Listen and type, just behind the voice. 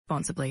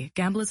responsibly.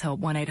 Gamblers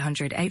Help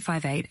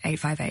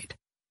 1-800-858-858.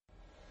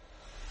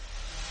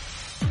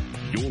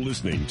 You're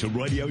listening to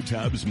Radio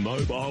Tab's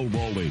Mobile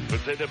Rolling,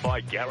 presented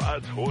by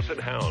Garrard's Horse and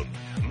Hound,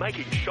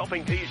 making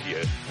shopping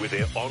easier with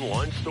their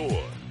online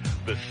store.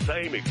 The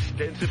same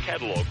extensive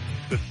catalogue,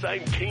 the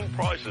same keen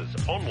prices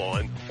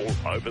online or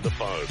over the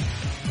phone.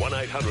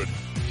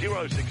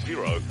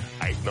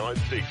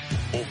 1-800-060-896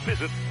 or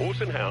visit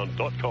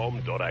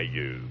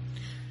horseandhound.com.au.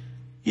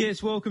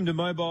 Yes, welcome to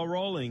Mobile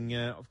Rolling.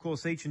 Of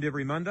course, each and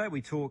every Monday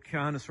we talk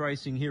harness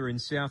racing here in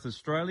South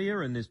Australia,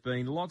 and there's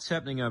been lots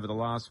happening over the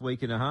last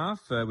week and a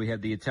half. We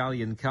had the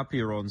Italian Cup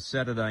here on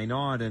Saturday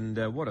night, and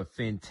what a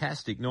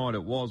fantastic night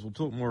it was. We'll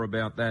talk more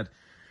about that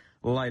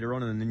later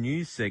on in the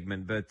news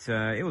segment, but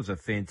it was a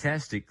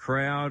fantastic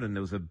crowd, and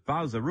there was a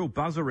real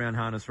buzz around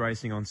harness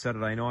racing on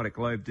Saturday night at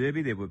Globe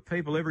Derby. There were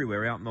people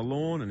everywhere out on the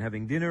lawn and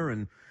having dinner,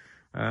 and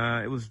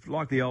it was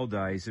like the old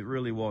days. It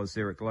really was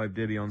there at Globe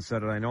Derby on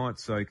Saturday night.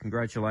 So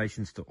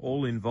congratulations to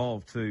all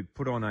involved to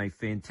put on a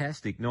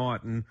fantastic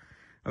night. And,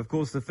 of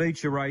course, the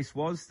feature race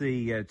was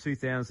the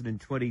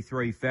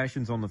 2023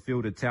 Fashions on the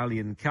Field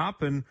Italian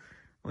Cup. And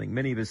I think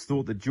many of us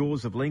thought that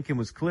Jaws of Lincoln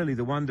was clearly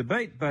the one to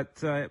beat.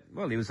 But,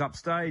 well, he was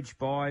upstaged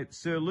by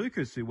Sir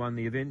Lucas, who won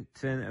the event.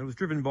 And it was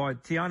driven by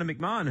Tiana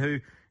McMahon, who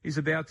is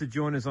about to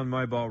join us on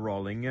Mobile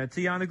Rolling.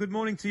 Tiana, good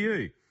morning to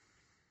you.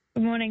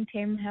 Good morning,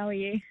 Tim. How are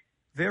you?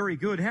 Very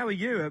good. How are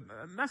you? It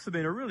must have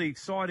been a really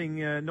exciting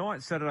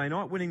night, Saturday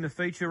night, winning the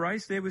feature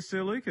race there with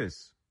Sir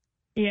Lucas.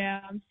 Yeah,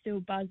 I'm still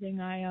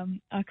buzzing. I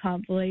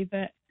can't believe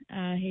it.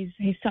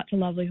 He's such a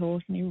lovely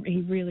horse, and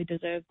he really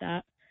deserved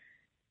that.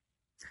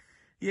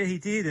 Yeah, he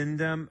did.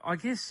 And I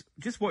guess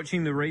just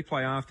watching the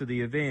replay after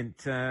the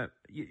event,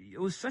 it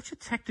was such a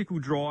tactical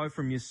drive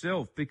from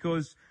yourself,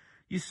 because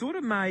you sort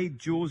of made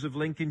Jaws of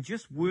Lincoln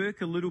just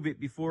work a little bit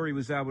before he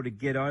was able to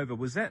get over.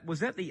 Was that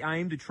the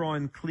aim, to try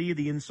and clear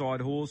the inside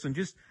horse and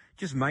just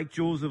make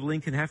Jaws of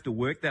Lincoln have to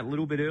work that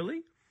little bit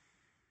early?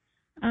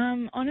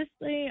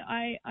 Honestly,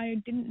 I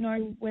didn't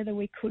know whether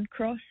we could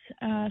cross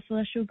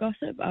Celestial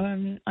Gossip.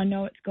 I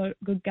know it's got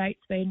good gate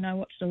speed, and I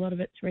watched a lot of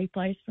its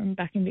replays from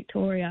back in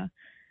Victoria.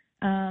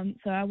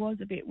 So I was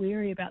a bit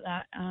weary about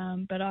that.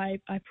 But I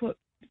put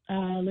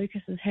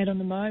Lucas's head on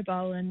the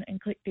mobile and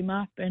clicked him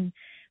up, and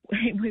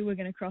we were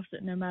going to cross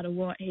it no matter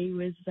what. He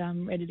was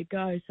ready to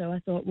go. So I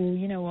thought, well,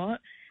 you know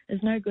what?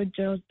 There's no good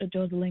Jaws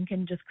of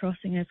Lincoln just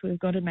crossing us. We've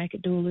got to make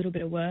it do a little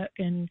bit of work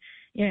and,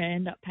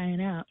 end up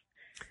paying out.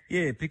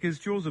 Yeah, because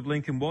Jaws of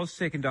Lincoln was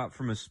second up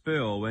from a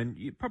spell, and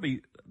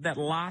probably that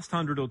last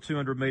 100 or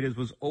 200 metres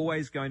was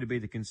always going to be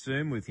the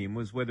concern with him,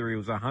 was whether he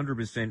was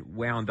 100%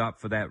 wound up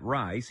for that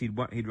race. He'd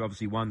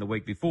obviously won the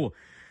week before.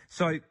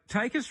 So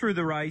take us through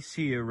the race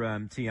here,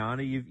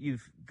 Tiana.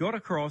 You've got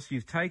across,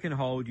 you've taken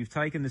hold, you've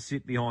taken the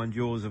sit behind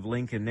Jaws of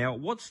Lincoln. Now,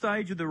 at what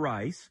stage of the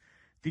race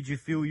did you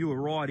feel you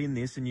were right in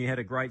this and you had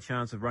a great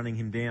chance of running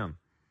him down?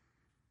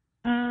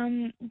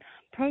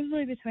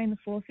 Probably between the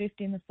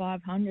 450 and the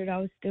 500. I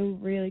was still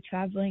really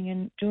travelling,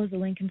 and Jaws of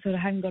Lincoln sort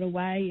of hadn't got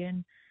away,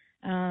 and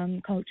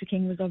Culture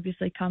King was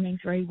obviously coming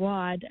 3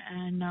 wide,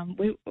 and I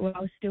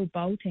was still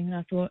bolting, and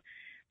I thought,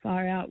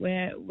 far out,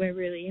 we're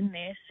really in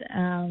this.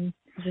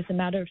 It's just a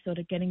matter of sort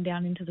of getting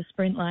down into the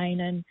sprint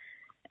lane,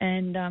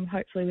 and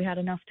hopefully we had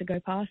enough to go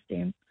past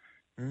him.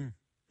 And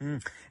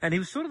he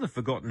was sort of the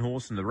forgotten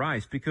horse in the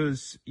race,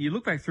 because you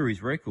look back through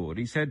his record,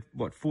 he's had,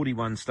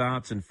 41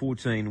 starts and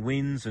 14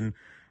 wins, and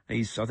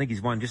I think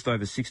he's won just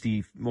over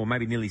 60, or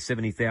maybe nearly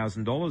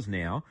 $70,000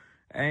 now.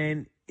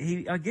 And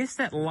I guess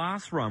that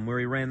last run where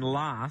he ran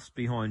last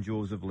behind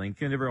Jaws of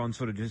Lincoln, everyone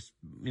sort of just,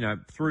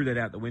 threw that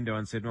out the window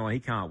and said, no, he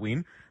can't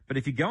win. But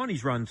if you go on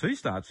his run 2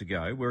 starts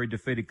ago, where he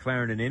defeated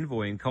Clarendon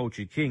Envoy and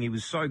Culture King, he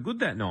was so good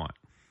that night.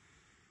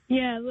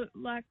 Yeah, look,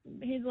 like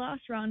his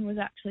last run was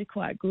actually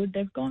quite good.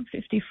 They've gone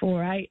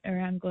 54-8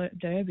 around Globe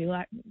Derby.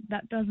 Like,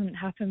 that doesn't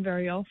happen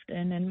very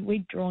often, and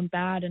we'd drawn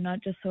bad, and I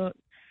just sort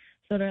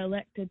of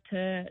elected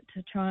to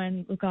try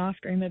and look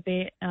after him a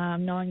bit,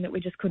 knowing that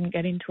we just couldn't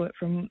get into it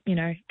from,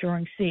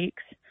 drawing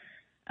 6.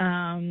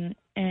 And,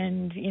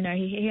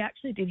 he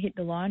actually did hit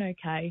the line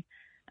okay.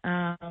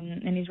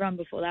 And his run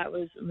before that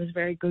was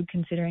very good,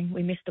 considering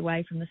we missed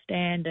away from the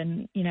stand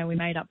and, we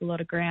made up a lot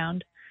of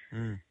ground.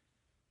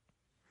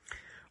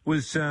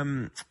 Was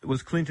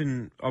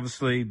Clinton,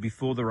 obviously,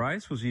 before the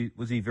race, was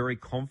he very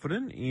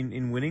confident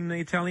in winning the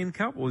Italian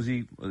Cup? Or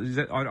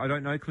I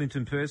don't know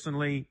Clinton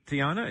personally,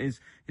 Tiana.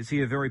 Is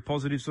he a very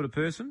positive sort of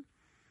person?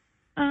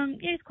 Yeah,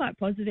 he's quite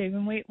positive,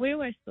 and we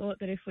always thought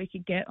that if we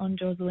could get on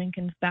Jaws of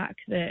Lincoln's back,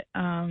 that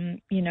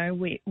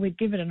we'd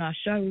give it a nice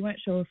show. We weren't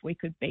sure if we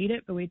could beat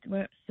it, but we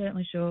weren't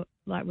certainly sure.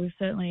 Like, we were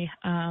certainly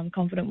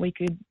confident we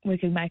could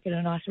make it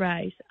a nice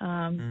race.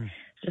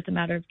 It's just a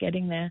matter of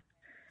getting there.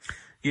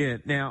 Yeah.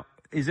 Now,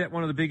 is that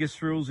one of the biggest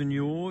thrills in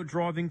your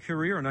driving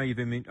career? I know you've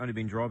only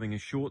been driving a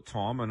short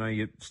time. I know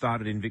you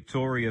started in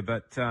Victoria,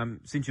 but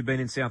since you've been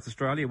in South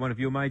Australia, one of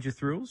your major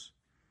thrills?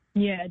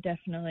 Yeah,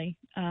 definitely.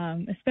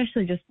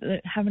 Especially just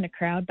having a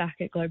crowd back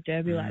at Globe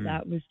Derby like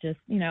that was just,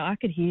 I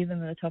could hear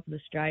them at the top of the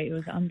straight. It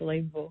was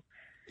unbelievable.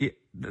 Yeah,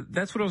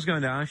 that's what I was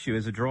going to ask you.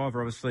 As a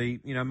driver,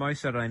 obviously,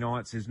 most Saturday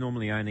nights there's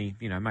normally only,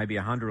 maybe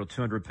 100 or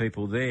 200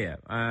 people there.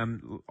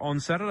 On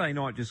Saturday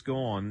night just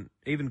gone,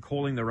 even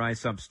calling the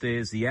race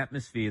upstairs, the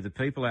atmosphere, the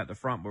people out the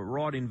front were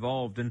right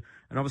involved. And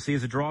obviously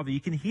as a driver,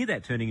 you can hear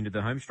that turning into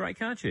the home straight,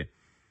 can't you?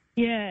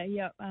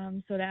 Yeah.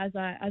 Sort of as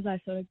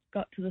I sort of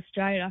got to the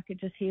straight, I could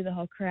just hear the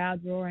whole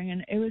crowd roaring,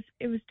 and it was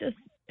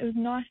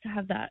nice to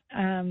have that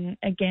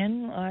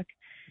again. Like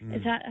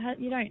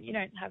you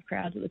don't have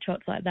crowds at the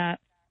trots like that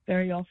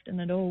very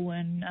often at all,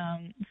 and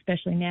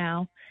especially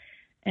now.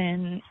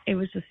 And it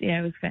was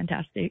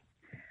fantastic.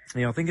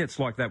 Yeah, I think it's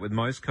like that with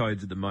most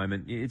codes at the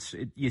moment.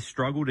 You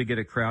struggle to get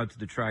a crowd to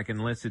the track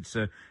unless it's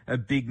a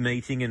big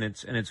meeting and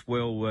it's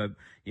well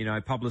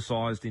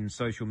publicised in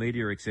social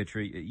media,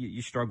 etc.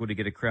 You struggle to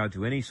get a crowd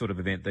to any sort of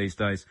event these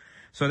days.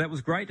 So that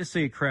was great to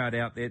see a crowd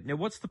out there. Now,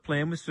 what's the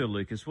plan with Sir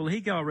Lucas? Will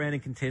he go around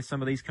and contest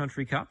some of these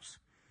country cups?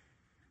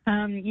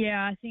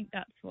 Yeah, I think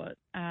that's what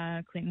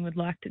Clinton would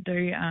like to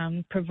do,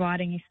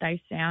 providing he stays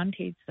sound.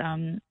 He's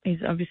done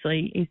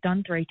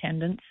 3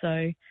 tendons,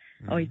 so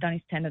he's done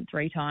his tendon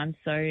 3 times,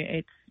 so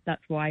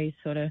that's why he's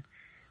sort of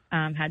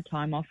had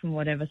time off and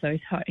whatever. So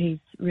he's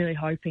really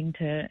hoping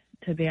to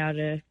be able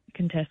to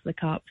contest the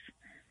cups.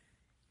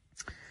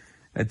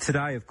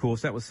 Today, of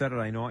course, that was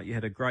Saturday night. You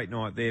had a great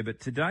night there, but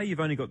today you've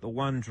only got the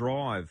one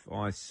drive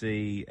I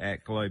see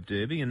at Globe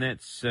Derby, and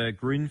that's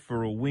Grin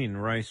for a Win,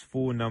 race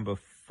 4, number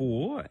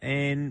 4.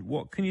 And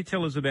what can you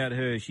tell us about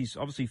her? She's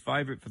obviously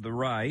favourite for the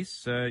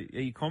race. Are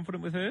you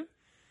confident with her?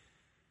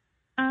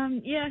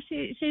 Yeah,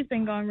 she's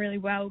been going really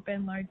well.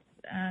 Ben Lowe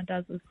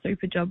does a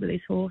super job with his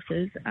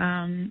horses.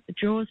 The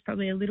draw's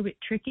probably a little bit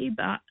tricky,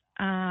 but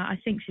I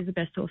think she's the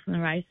best horse in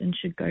the race and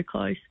should go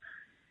close.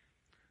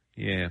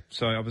 Yeah,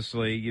 so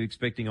obviously you're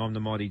expecting I'm the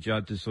Mighty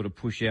Judd to sort of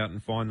push out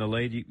and find the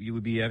lead. You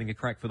would be having a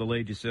crack for the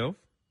lead yourself?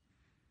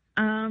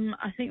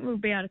 I think we'll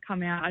be able to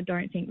come out. I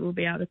don't think we'll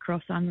be able to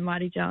cross I'm the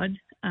Mighty Judd.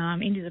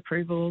 India's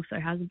Approval also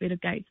has a bit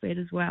of gate speed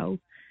as well.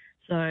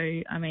 So,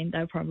 I mean,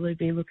 they'll probably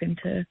be looking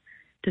to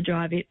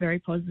drive it very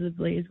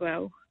positively as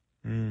well.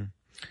 Mm.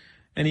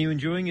 And are you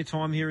enjoying your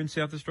time here in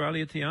South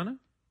Australia, Tiana?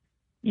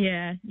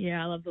 Yeah,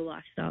 I love the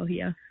lifestyle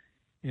here.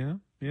 Yeah.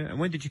 And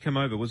when did you come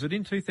over? Was it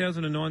in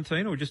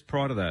 2019 or just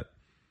prior to that?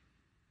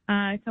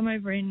 I come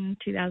over in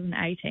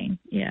 2018,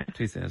 yeah.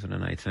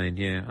 2018,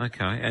 yeah,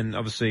 okay. And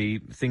obviously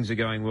things are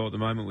going well at the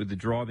moment with the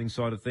driving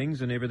side of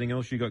things, and everything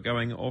else you got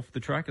going off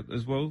the track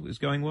as well is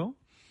going well?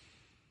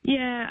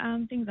 Yeah,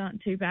 things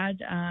aren't too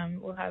bad.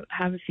 We'll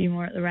have a few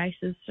more at the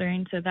races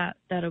soon, so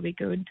that'll be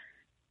good.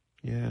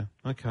 Yeah,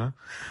 okay.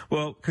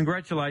 Well,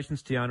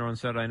 congratulations, Tiana, on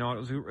Saturday night. It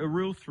was a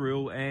real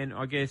thrill, and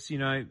I guess,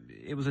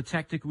 it was a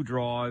tactical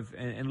drive,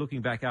 and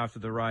looking back after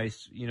the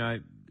race,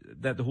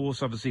 that the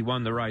horse obviously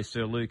won the race,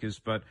 Sir Lucas,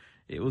 but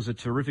it was a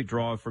terrific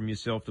drive from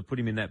yourself to put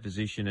him in that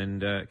position,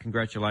 and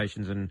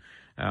congratulations, and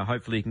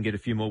hopefully you can get a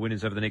few more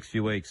winners over the next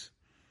few weeks.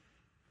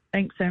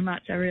 Thanks so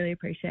much. I really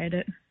appreciate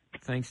it.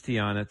 Thanks,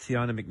 Tiana.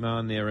 Tiana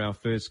McMahon there, our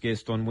first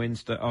guest on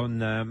Wednesday, on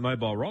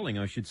Mobile Rolling,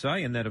 I should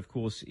say, and that, of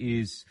course,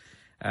 is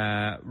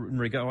in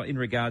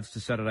regards to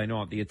Saturday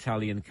night, the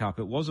Italian Cup.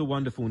 It was a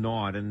wonderful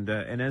night, and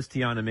as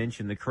Tiana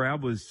mentioned, the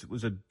crowd was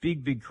a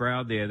big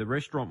crowd there. The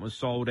restaurant was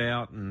sold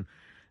out, and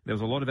there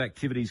was a lot of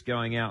activities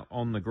going out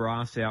on the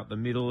grass out the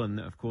middle, and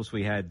of course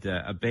we had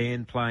a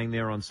band playing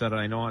there on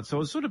Saturday night. So it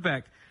was sort of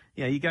back,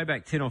 you go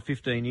back 10 or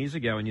 15 years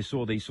ago and you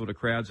saw these sort of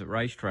crowds at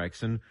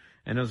racetracks, and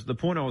as the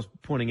point I was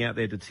pointing out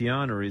there to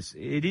Tiana is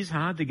it is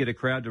hard to get a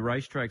crowd to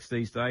racetracks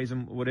these days,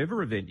 and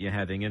whatever event you're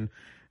having, and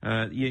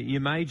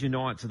your major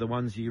nights are the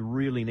ones you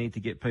really need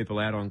to get people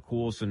out on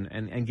course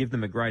and give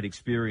them a great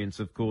experience,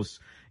 of course,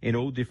 in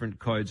all different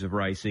codes of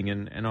racing.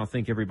 And I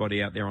think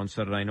everybody out there on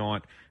Saturday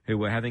night who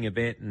were having a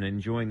bet and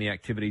enjoying the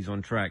activities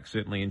on track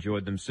certainly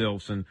enjoyed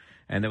themselves. And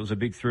there was a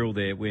big thrill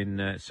there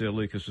when Sir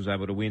Lucas was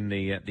able to win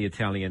the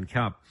Italian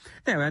Cup.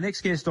 Now, our next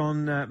guest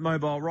on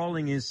Mobile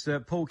Rolling is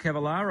Paul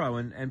Cavallaro,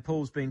 and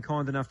Paul's been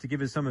kind enough to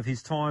give us some of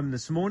his time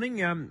this morning.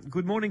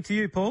 Good morning to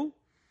you, Paul.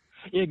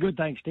 Yeah, good,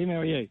 thanks, Tim.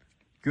 How are you?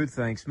 Good,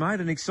 thanks, mate.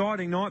 An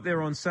exciting night there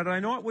on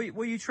Saturday night.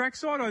 Were you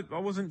trackside? I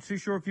wasn't too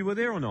sure if you were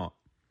there or not.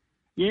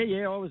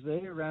 Yeah, I was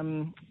there.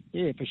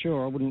 Yeah, for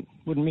sure. I wouldn't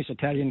miss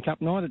Italian Cup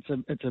night.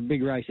 It's a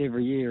big race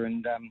every year,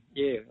 and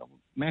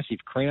massive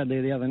crowd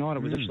there the other night.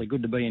 It was actually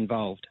good to be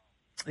involved.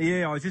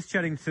 Yeah, I was just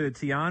chatting to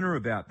Tiana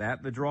about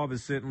that. The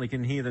drivers certainly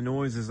can hear the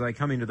noise as they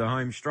come into the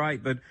home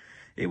straight, but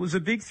it was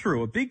a big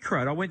thrill, a big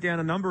crowd. I went down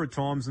a number of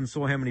times and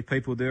saw how many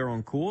people there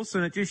on course,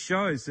 and it just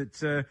shows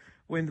that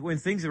when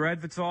things are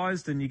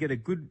advertised and you get a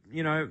good,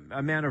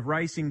 amount of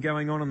racing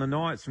going on the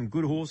night, some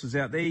good horses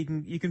out there,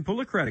 you can pull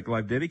a crowd at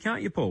Globe Derby,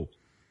 can't you, Paul?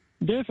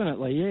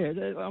 Definitely,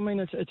 yeah. I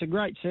mean, it's a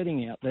great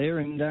setting out there,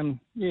 and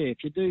if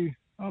you do,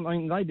 I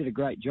mean, they did a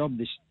great job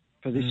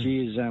for this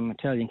year's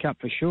Italian Cup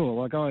for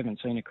sure. Like, I haven't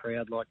seen a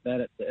crowd like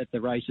that at the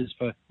races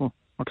I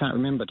can't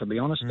remember, to be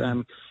honest.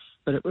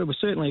 But it was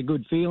certainly a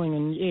good feeling,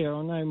 and yeah,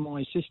 I know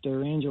my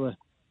sister Angela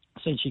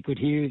said she could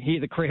hear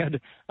the crowd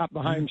up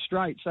the home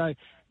straight. So,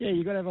 yeah,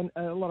 you've got to have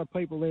a lot of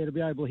people there to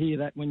be able to hear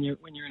that when you're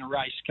in a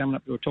race coming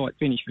up to a tight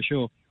finish for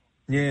sure.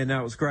 Yeah, no,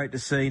 it was great to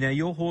see. Now,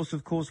 your horse,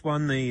 of course,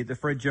 won the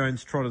Fred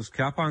Jones Trotters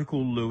Cup,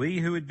 Uncle Louis,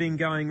 who had been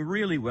going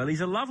really well.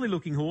 He's a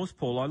lovely-looking horse,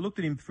 Paul. I looked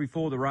at him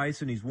before the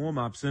race and his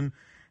warm-ups, and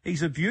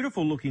he's a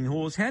beautiful-looking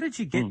horse. How did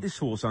you get this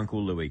horse,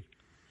 Uncle Louis?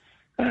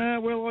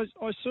 Well,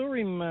 I saw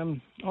him.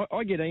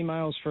 I get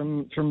emails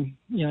from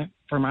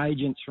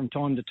agents from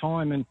time to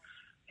time, and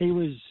he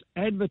was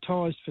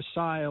advertised for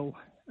sale,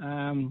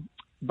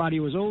 but he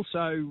was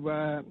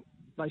also.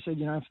 They said,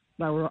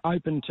 they were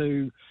open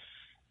to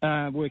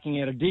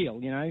working out a deal.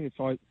 If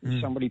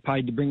somebody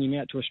paid to bring him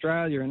out to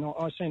Australia, and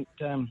I sent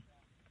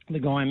the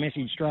guy a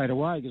message straight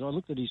away because I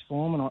looked at his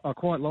form and I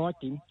quite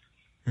liked him,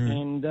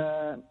 and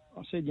I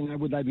said,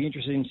 would they be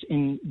interested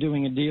in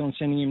doing a deal and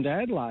sending him to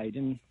Adelaide?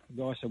 And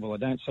the guy said, well, I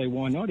don't see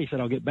why not. He said,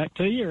 I'll get back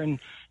to you. And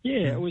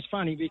it was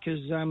funny because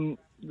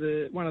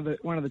one of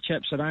the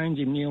chaps that owns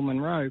him, Neil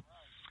Monroe,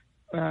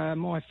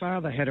 my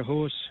father had a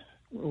horse,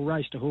 or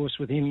raced a horse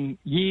with him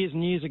years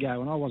and years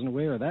ago, and I wasn't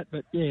aware of that.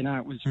 But it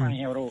was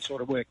funny how it all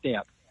sort of worked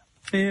out.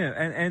 Yeah,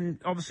 and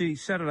obviously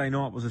Saturday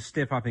night was a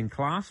step up in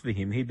class for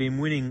him. He'd been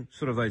winning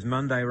sort of those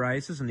Monday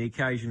races and the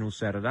occasional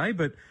Saturday,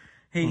 but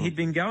he'd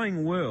been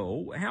going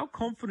well. How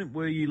confident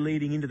were you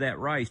leading into that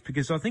race?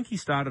 Because I think he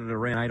started at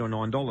around $8 or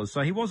 $9,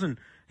 so he wasn't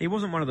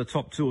one of the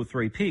top 2 or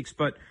 3 picks,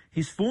 but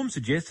his form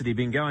suggested he'd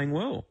been going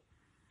well.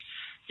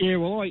 Yeah,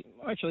 well, I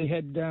actually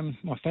had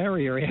my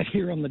farrier out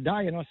here on the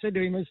day, and I said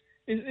to him,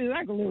 is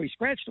Uncle Louis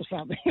scratched or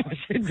something? I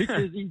said,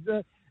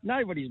 because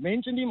nobody's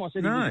mentioned him. I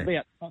said I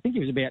think he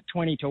was about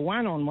 20 to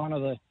 1 on one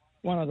of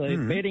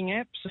the betting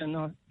apps,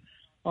 and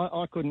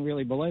I couldn't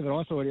really believe it.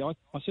 I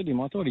said to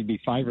him, I thought he'd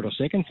be favourite or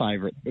second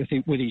favourite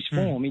with his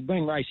form. He'd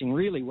been racing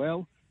really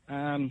well,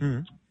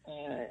 and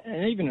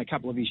even a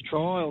couple of his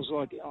trials.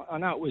 Like I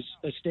know it was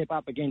a step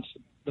up against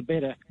the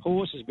better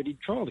horses, but he'd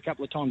trialled a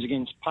couple of times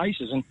against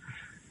paces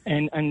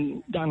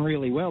and done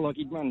really well. Like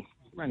he'd run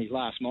his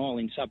last mile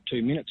in sub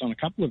 2 minutes on a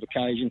couple of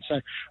occasions. So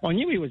I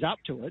knew he was up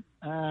to it.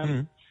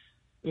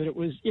 But it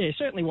was, it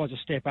certainly was a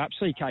step up.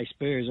 CK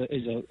Spur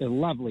is a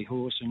lovely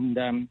horse,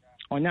 and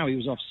I know he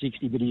was off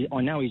 60, but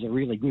I know he's a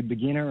really good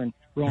beginner, and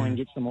Ryan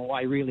gets them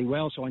away really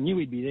well, so I knew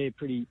he'd be there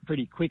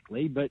pretty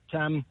quickly. But,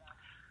 I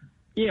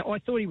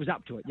thought he was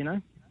up to it,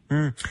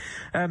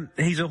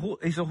 He's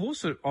a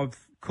horse that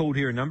I've called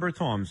here a number of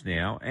times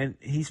now, and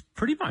he's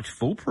pretty much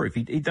foolproof.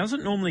 He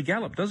doesn't normally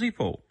gallop, does he,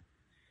 Paul?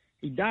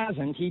 He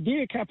doesn't. He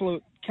did a couple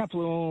of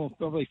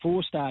probably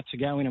 4 starts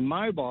ago in a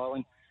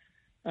mobile,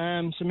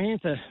 and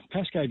Samantha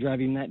Pascoe drove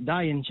him that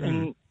day,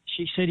 and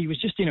she said he was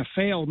just in a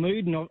foul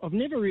mood, and I've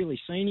never really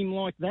seen him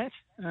like that.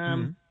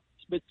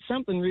 But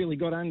something really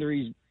got under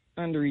his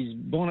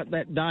bonnet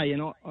that day,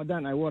 and I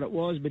don't know what it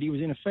was, but he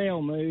was in a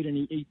foul mood,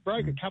 and he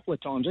broke a couple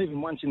of times,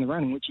 even once in the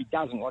running, which he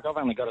doesn't. Like, I've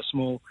only got a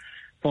small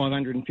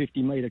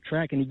 550-metre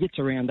track, and he gets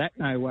around that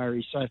no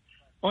worries. So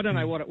I don't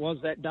know what it was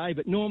that day,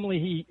 but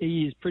normally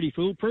he is pretty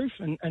foolproof,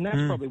 and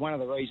that's probably one of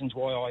the reasons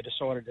why I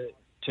decided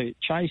to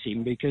chase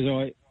him,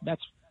 because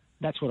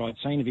that's what I'd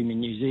seen of him in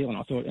New Zealand.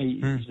 I thought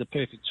he's the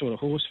perfect sort of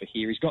horse for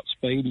here. He's got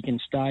speed, he can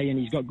stay, and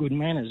he's got good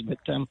manners. But,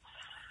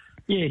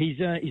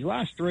 his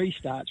last 3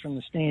 starts from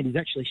the stand, he's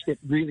actually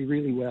stepped really,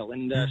 really well,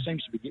 and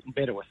seems to be getting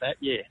better with that,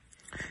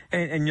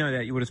 And no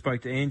doubt you would have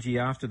spoke to Angie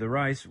after the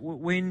race.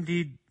 When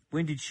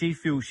did she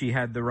feel she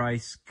had the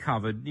race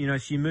covered?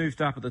 She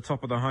moved up at the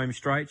top of the home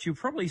straight. She was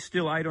probably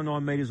still 8 or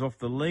 9 metres off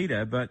the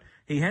leader, but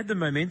he had the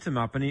momentum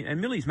up,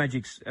 and Millie's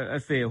Magic's a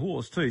fair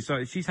horse too,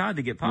 so she's hard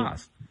to get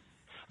past.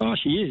 Oh,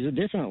 she is,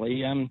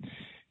 definitely.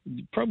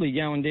 Probably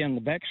going down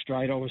the back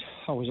straight, I was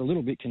a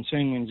little bit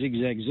concerned when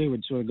Zigzag Zoo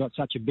had sort of got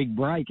such a big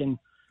break, and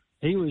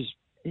he was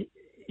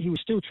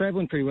still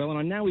travelling pretty well, and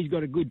I know he's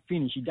got a good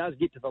finish. He does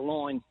get to the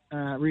line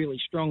really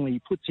strongly.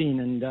 He puts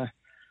in, and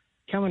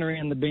coming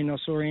around the bend, I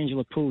saw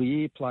Angela pull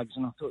the earplugs,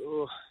 and I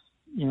thought,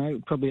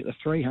 probably at the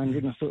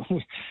 300, and I thought,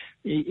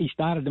 he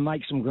started to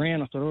make some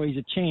ground. I thought, he's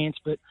a chance,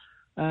 but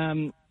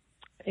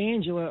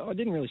Angela, I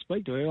didn't really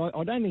speak to her.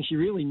 I don't think she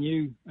really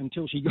knew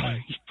until she got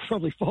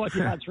probably 5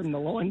 yards from the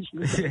line. She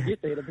was going to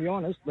get there, to be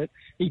honest. But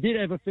he did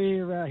have a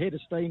fair head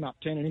of steam up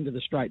turning into the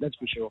straight, that's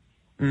for sure.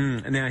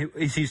 Now,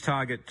 is his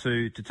target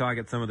to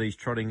target some of these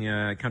trotting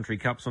country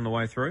cups on the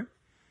way through?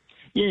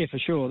 Yeah, for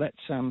sure.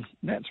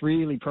 That's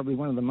really probably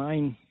one of the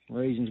main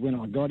reasons when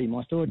I got him.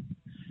 I thought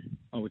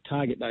I would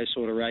target those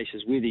sort of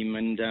races with him,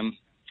 and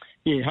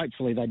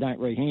hopefully they don't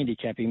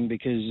re-handicap him,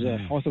 because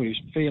I thought he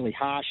was fairly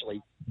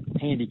harshly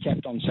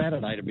handicapped on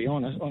Saturday, to be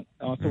honest.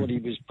 I thought he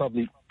was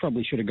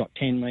probably should have got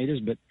 10 metres,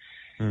 but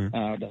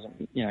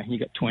doesn't. He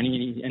got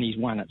 20 and he's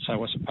won it,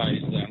 so I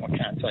suppose I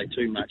can't say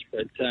too much.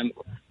 But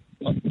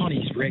on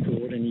his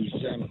record and his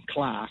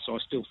class, I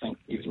still think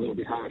he was a little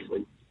bit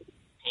harshly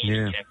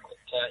handicapped. But,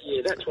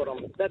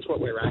 that's what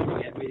we're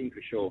aiming at with him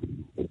for sure.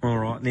 All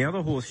right. And the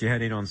other horse you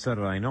had in on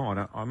Saturday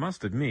night, I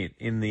must admit,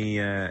 in the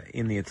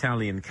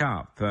Italian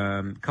Cup,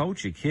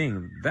 Culture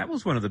King, that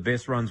was one of the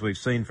best runs we've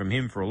seen from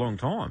him for a long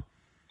time.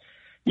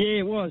 Yeah,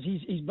 it was.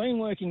 He's been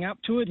working up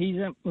to it. He's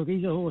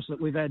a horse that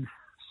we've had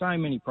so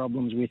many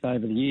problems with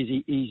over the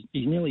years.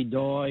 He's nearly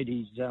died.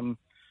 He's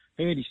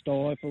hurt his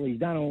stifle. He's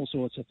done all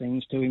sorts of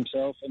things to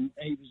himself, and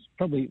it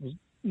was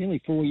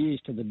nearly 4 years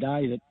to the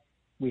day that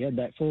we had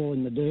that fall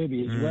in the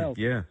Derby as well.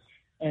 Yeah.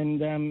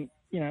 And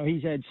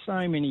he's had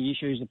so many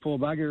issues, the poor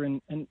bugger,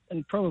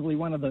 and probably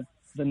one of the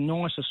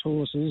nicest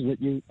horses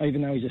that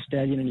even though he's a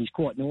stallion and he's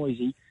quite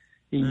noisy,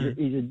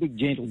 he's a big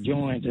gentle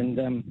giant,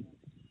 and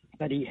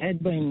but he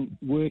had been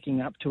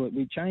working up to it.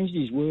 We changed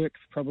his work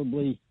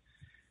probably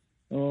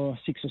 6 or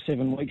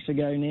 7 weeks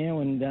ago now,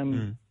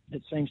 and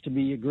it seems to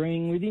be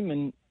agreeing with him.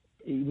 And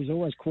he was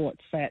always quite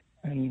fat,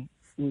 and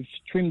we've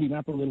trimmed him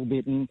up a little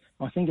bit, and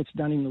I think it's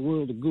done him the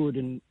world of good.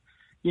 And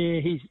yeah,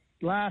 his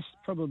last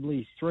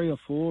probably 3 or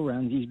 4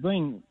 runs, he's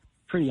been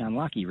pretty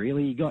unlucky,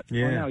 really. I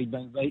know he'd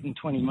been beaten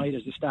 20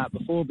 metres to start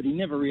before, but he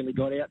never really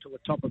got out to the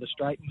top of the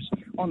straight.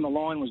 On the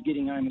line, was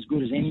getting home as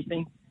good as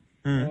anything.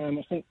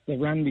 I think the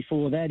run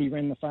before that, he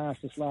ran the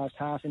fastest last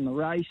half in the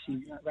race.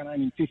 He ran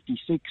home in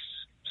 56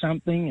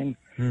 something,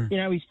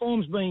 and his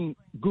form's been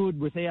good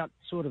without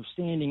sort of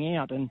standing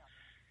out. And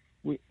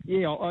I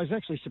was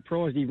actually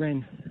surprised he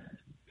ran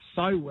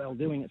so well,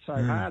 doing it so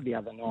hard the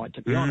other night.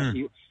 To be honest,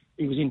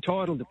 he was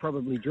entitled to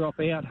probably drop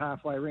out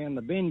halfway around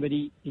the bend, but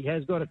he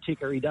has got a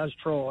ticker. He does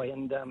try,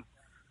 and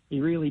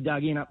he really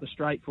dug in up the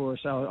straight for us.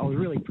 So I was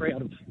really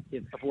proud of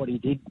what he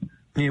did.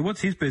 Yeah,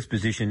 what's his best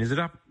position? Is it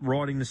up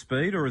riding the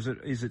speed, or is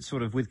it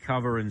sort of with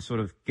cover and sort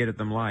of get at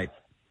them late?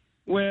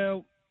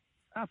 Well,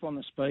 up on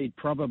the speed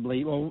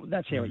probably. Well,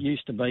 that's how it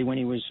used to be when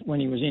he was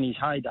in his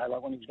heyday,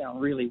 like when he was going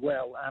really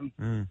well.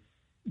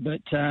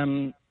 But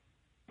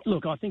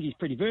look, I think he's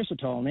pretty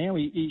versatile now.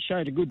 He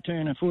showed a good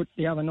turn of foot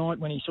the other night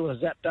when he sort of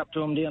zapped up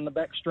to him down the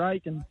back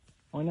straight, and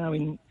I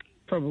know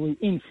probably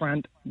in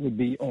front would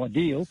be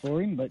ideal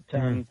for him, but.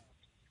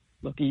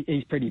 Look,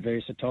 he's pretty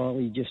versatile.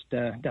 He just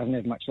doesn't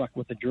have much luck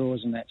with the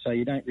draws and that, so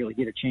you don't really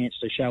get a chance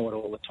to show it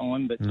all the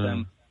time. But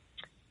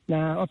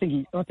I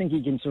think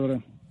he can sort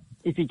of,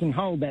 if he can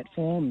hold that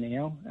form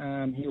now,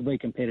 he'll be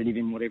competitive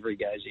in whatever he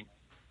goes in.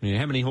 Yeah,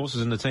 how many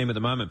horses in the team at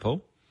the moment,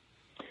 Paul?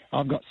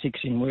 I've got 6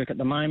 in work at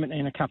the moment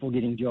and a couple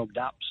getting jogged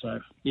up.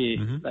 So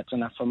that's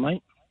enough for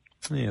me.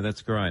 Yeah,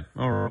 that's great.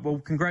 All right. Well,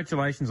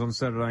 congratulations on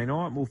Saturday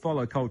night. We'll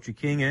follow Culture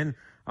King and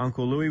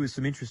Uncle Louis with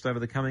some interest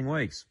over the coming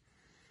weeks.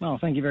 Oh,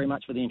 thank you very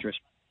much for the interest.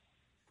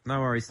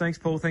 No worries. Thanks,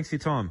 Paul. Thanks for your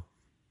time.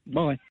 Bye.